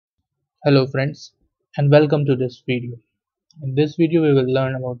Hello friends, and welcome to this video. In this video we will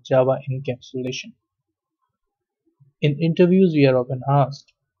learn about Java encapsulation. In interviews we are often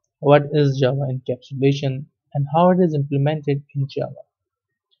asked what is Java encapsulation and how it is implemented in Java.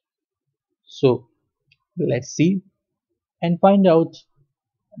 So let's see and find out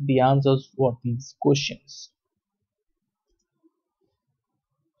the answers for these questions.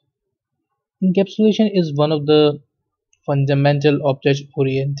 Encapsulation is one of the fundamental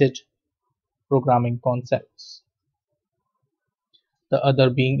object-oriented programming concepts, the other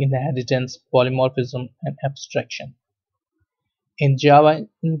being inheritance, polymorphism, and abstraction. In Java,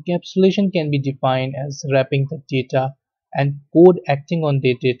 encapsulation can be defined as wrapping the data and code acting on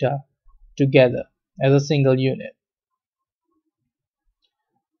the data together as a single unit.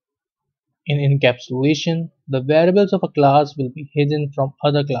 In encapsulation, the variables of a class will be hidden from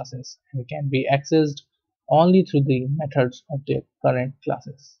other classes and can be accessed only through the methods of their current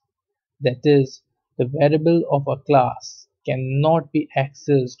classes. That is, the variable of a class cannot be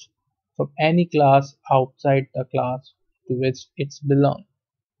accessed from any class outside the class to which it belongs.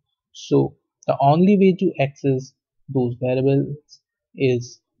 So the only way to access those variables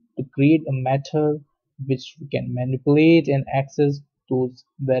is to create a method which can manipulate and access those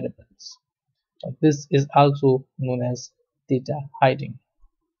variables. So this is also known as data hiding.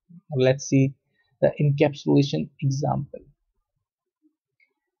 Now let's see the encapsulation example.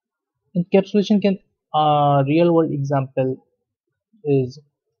 Encapsulation can real world example is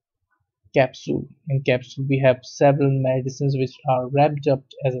capsule. In capsule we have several medicines which are wrapped up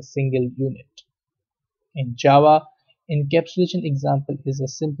as a single unit. In Java, encapsulation example is a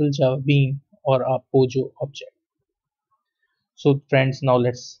simple Java bean or a POJO object. So friends, now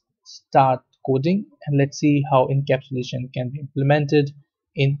let's start coding and let's see how encapsulation can be implemented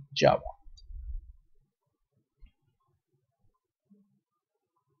in Java.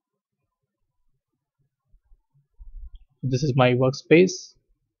 This is my workspace.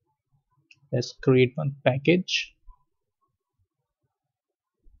 Let's create one package.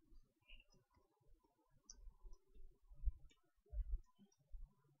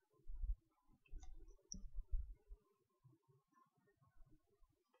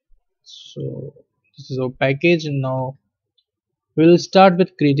 So this is our package, and now we will start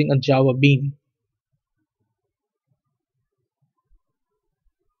with creating a Java bean.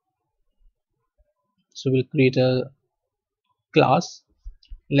 So we'll create a class.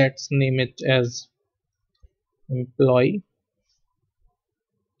 Let's name it as employee.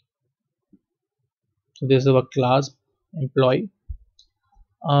 So this is our class employee.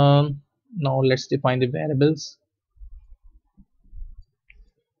 Now let's define the variables.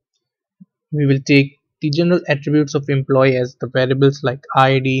 We will take the general attributes of employee as the variables like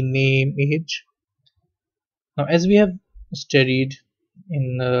id, name, age. Now as we have studied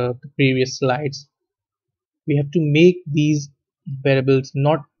in the previous slides, we have to make these variables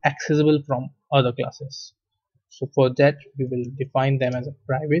not accessible from other classes. So for that we will define them as a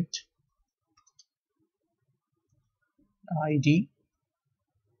private id,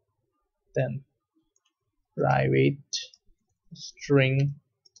 then private string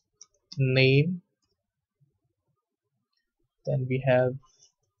name, then we have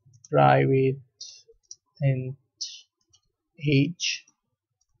private int age.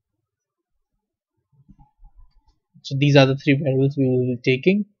 So these are the three variables we will be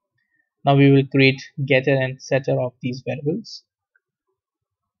taking. Now we will create getter and setter of these variables.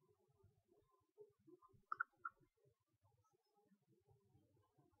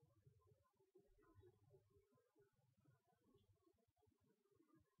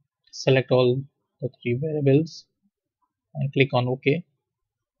 Select all the three variables and click on OK.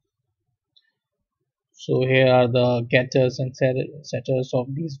 So here are the getters and setters of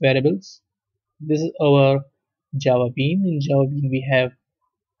these variables. This is our Java bean. In Java bean we have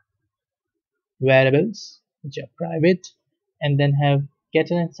variables which are private and then have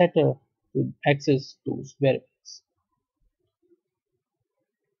getter and setter to access those variables.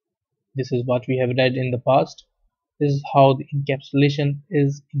 This is what we have read in the past. This is how the encapsulation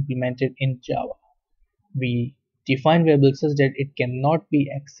is implemented in Java. We define variables such that it cannot be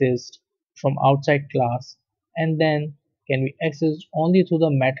accessed from outside class and then can be accessed only through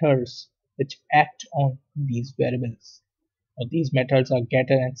the methods which act on these variables. Now, these methods are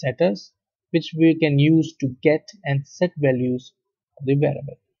getter and setters, which we can use to get and set values of the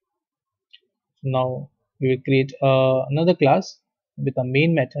variable. So now we will create another class with a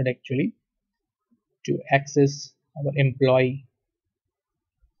main method actually to access our employee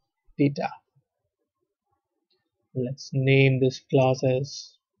data. Let's name this class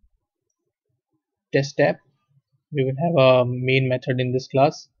as test app. We will have a main method in this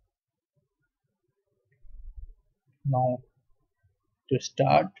class Now to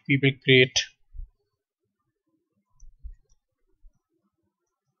start, we will create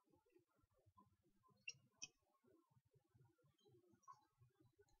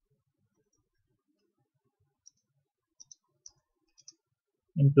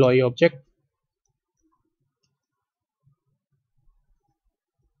employee object.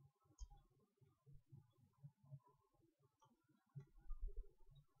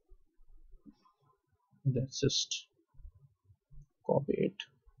 Let's just copy it.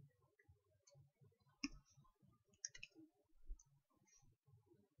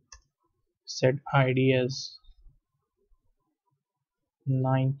 Set id as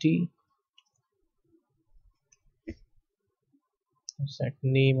 90. Set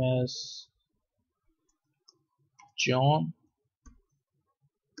name as John.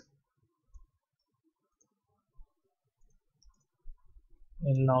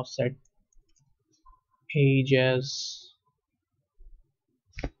 And now set age as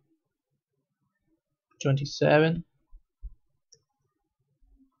 27.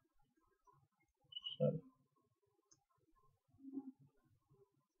 So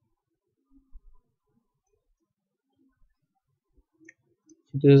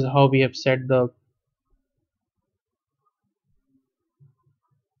this is how we have set the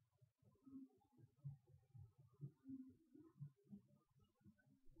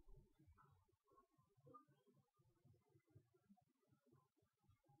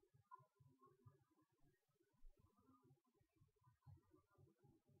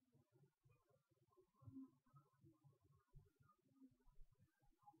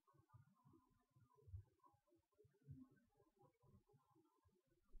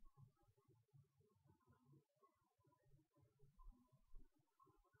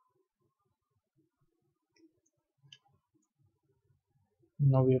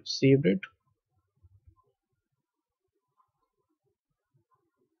now we have saved it.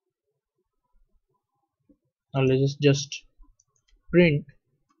 Now let's just print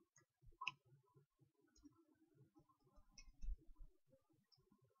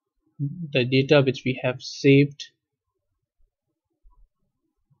the data which we have saved.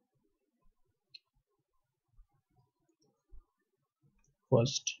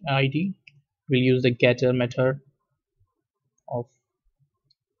 First id, we'll use the getter method of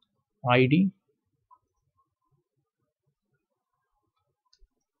id.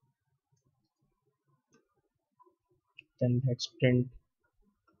 Then let's print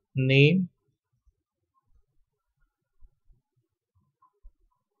name.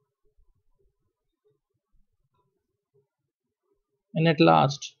 And at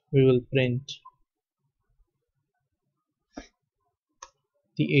last we will print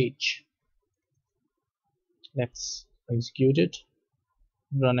the age. Let's execute it,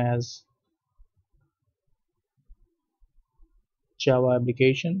 run as Java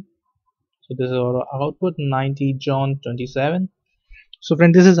application. So this is our output, 90 John 27. So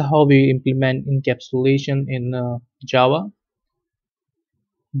friend, this is how we implement encapsulation in Java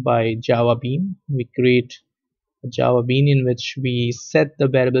by Java Bean. We create a Java Bean in which we set the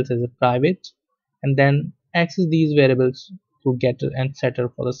variables as a private and then access these variables through getter and setter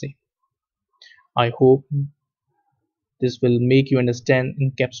for the same. I hope this will make you understand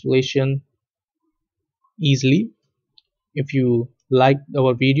encapsulation easily. If you liked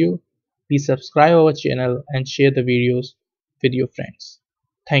our video, please subscribe our channel and share the videos with your friends.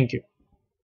 Thank you.